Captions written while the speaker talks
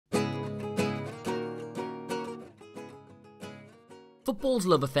Football's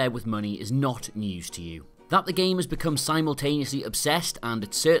love affair with money is not news to you. That the game has become simultaneously obsessed and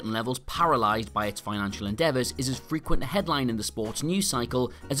at certain levels paralysed by its financial endeavours is as frequent a headline in the sports news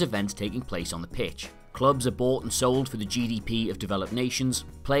cycle as events taking place on the pitch. Clubs are bought and sold for the GDP of developed nations,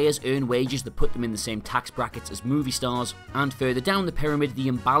 players earn wages that put them in the same tax brackets as movie stars, and further down the pyramid the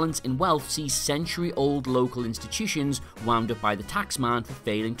imbalance in wealth sees century-old local institutions wound up by the taxman for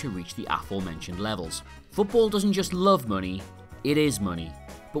failing to reach the aforementioned levels. Football doesn't just love money, it is money.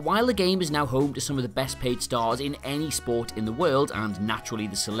 But while the game is now home to some of the best paid stars in any sport in the world, and naturally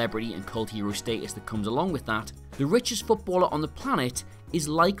the celebrity and cult hero status that comes along with that, the richest footballer on the planet is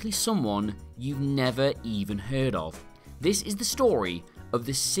likely someone you've never even heard of. This is the story of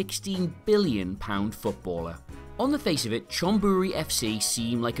the £16 billion footballer. On the face of it, Chonburi FC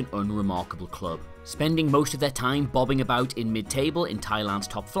seem like an unremarkable club. Spending most of their time bobbing about in mid-table in Thailand's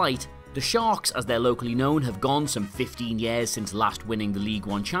top flight, the Sharks, as they're locally known, have gone some 15 years since last winning the League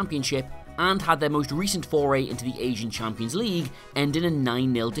One Championship, and had their most recent foray into the Asian Champions League end in a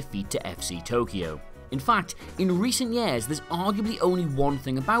 9-0 defeat to FC Tokyo. In fact, in recent years there's arguably only one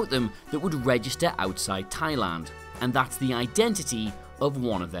thing about them that would register outside Thailand, and that's the identity of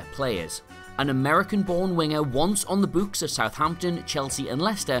one of their players. An American-born winger once on the books of Southampton, Chelsea and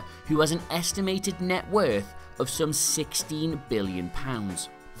Leicester who has an estimated net worth of some £16 billion.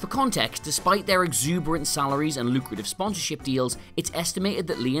 For context, despite their exuberant salaries and lucrative sponsorship deals, it's estimated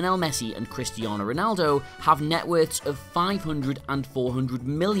that Lionel Messi and Cristiano Ronaldo have net worths of £500 and £400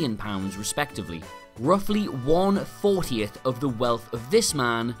 million respectively. Roughly 1/40th of the wealth of this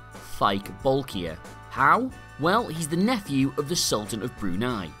man, Faiq Bolkiah. How? Well, he's the nephew of the Sultan of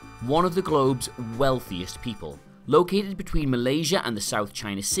Brunei, one of the globe's wealthiest people. Located between Malaysia and the South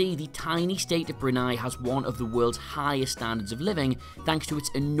China Sea, the tiny state of Brunei has one of the world's highest standards of living thanks to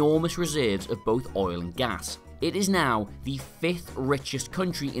its enormous reserves of both oil and gas. It is now the 5th richest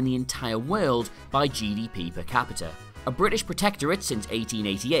country in the entire world by GDP per capita. A British protectorate since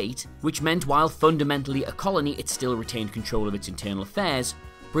 1888, which meant while fundamentally a colony it still retained control of its internal affairs,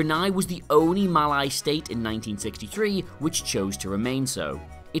 Brunei was the only Malay state in 1963 which chose to remain so.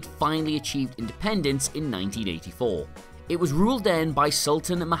 It finally achieved independence in 1984. It was ruled then by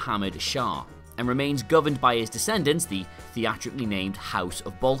Sultan Muhammad Shah, and remains governed by his descendants, the theatrically named House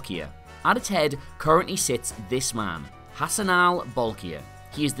of Bolkiah. At its head currently sits this man, Hassanal Bolkiah.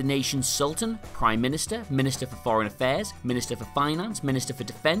 He is the nation's Sultan, Prime Minister, Minister for Foreign Affairs, Minister for Finance, Minister for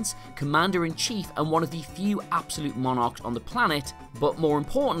Defence, Commander-in-Chief and one of the few absolute monarchs on the planet, but more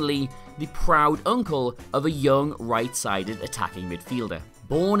importantly, the proud uncle of a young right-sided attacking midfielder.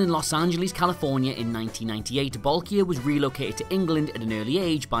 Born in Los Angeles, California in 1998, Bolkiah was relocated to England at an early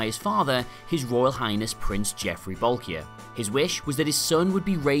age by his father, His Royal Highness Prince Geoffrey Bolkiah. His wish was that his son would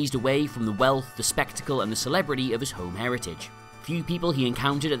be raised away from the wealth, the spectacle and the celebrity of his home heritage. Few people he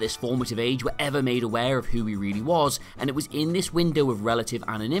encountered at this formative age were ever made aware of who he really was, and it was in this window of relative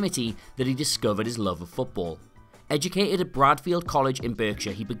anonymity that he discovered his love of football. Educated at Bradfield College in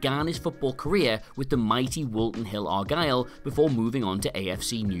Berkshire, he began his football career with the mighty Woolton Hill Argyle before moving on to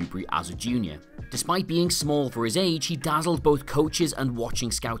AFC Newbury as a junior. Despite being small for his age, he dazzled both coaches and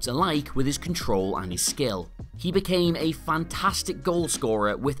watching scouts alike with his control and his skill. He became a fantastic goal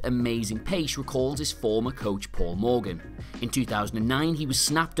scorer with amazing pace, recalls his former coach Paul Morgan. In 2009, he was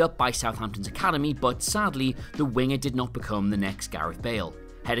snapped up by Southampton's academy, but sadly, the winger did not become the next Gareth Bale,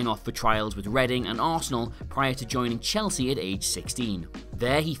 heading off for trials with Reading and Arsenal prior to joining Chelsea at age 16.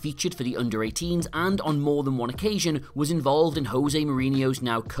 There he featured for the under-18s and on more than one occasion was involved in Jose Mourinho's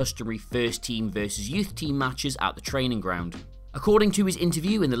now customary first team versus youth team matches at the training ground. According to his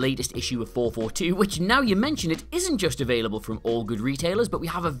interview in the latest issue of FourFourTwo, which now you mention it isn't just available from all good retailers but we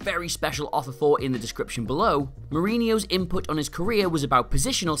have a very special offer for in the description below, Mourinho's input on his career was about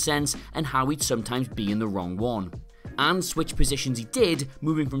positional sense and how he'd sometimes be in the wrong one. And switch positions he did,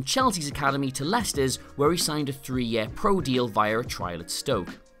 moving from Chelsea's academy to Leicester's, where he signed a 3-year pro deal via a trial at Stoke.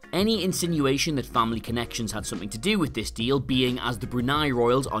 Any insinuation that family connections had something to do with this deal, being as the Brunei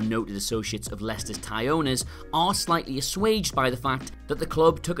royals are noted associates of Leicester's Thai owners, are slightly assuaged by the fact that the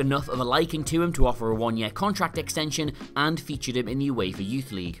club took enough of a liking to him to offer a 1-year contract extension and featured him in the UEFA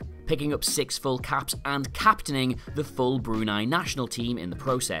Youth League, picking up 6 full caps and captaining the full Brunei national team in the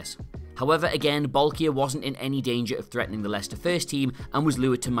process. However, again, Bolkiah wasn't in any danger of threatening the Leicester first team and was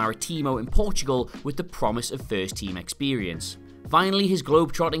lured to Maritimo in Portugal with the promise of first team experience. Finally, his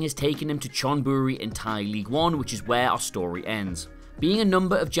globetrotting has taken him to Chonburi in Thai League One, which is where our story ends. Being a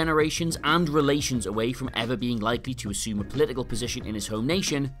number of generations and relations away from ever being likely to assume a political position in his home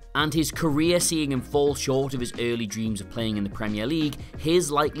nation, and his career seeing him fall short of his early dreams of playing in the Premier League, his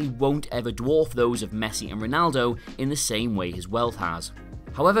likely won't ever dwarf those of Messi and Ronaldo in the same way his wealth has.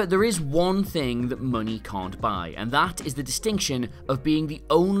 However, there is one thing that money can't buy, and that is the distinction of being the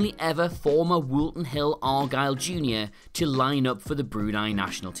only ever former Woolton Hill Argyle Jr. to line up for the Brunei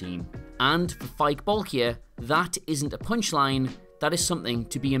national team. And for Faiq Bolkiah, that isn't a punchline, that is something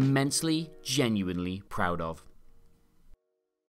to be immensely, genuinely proud of.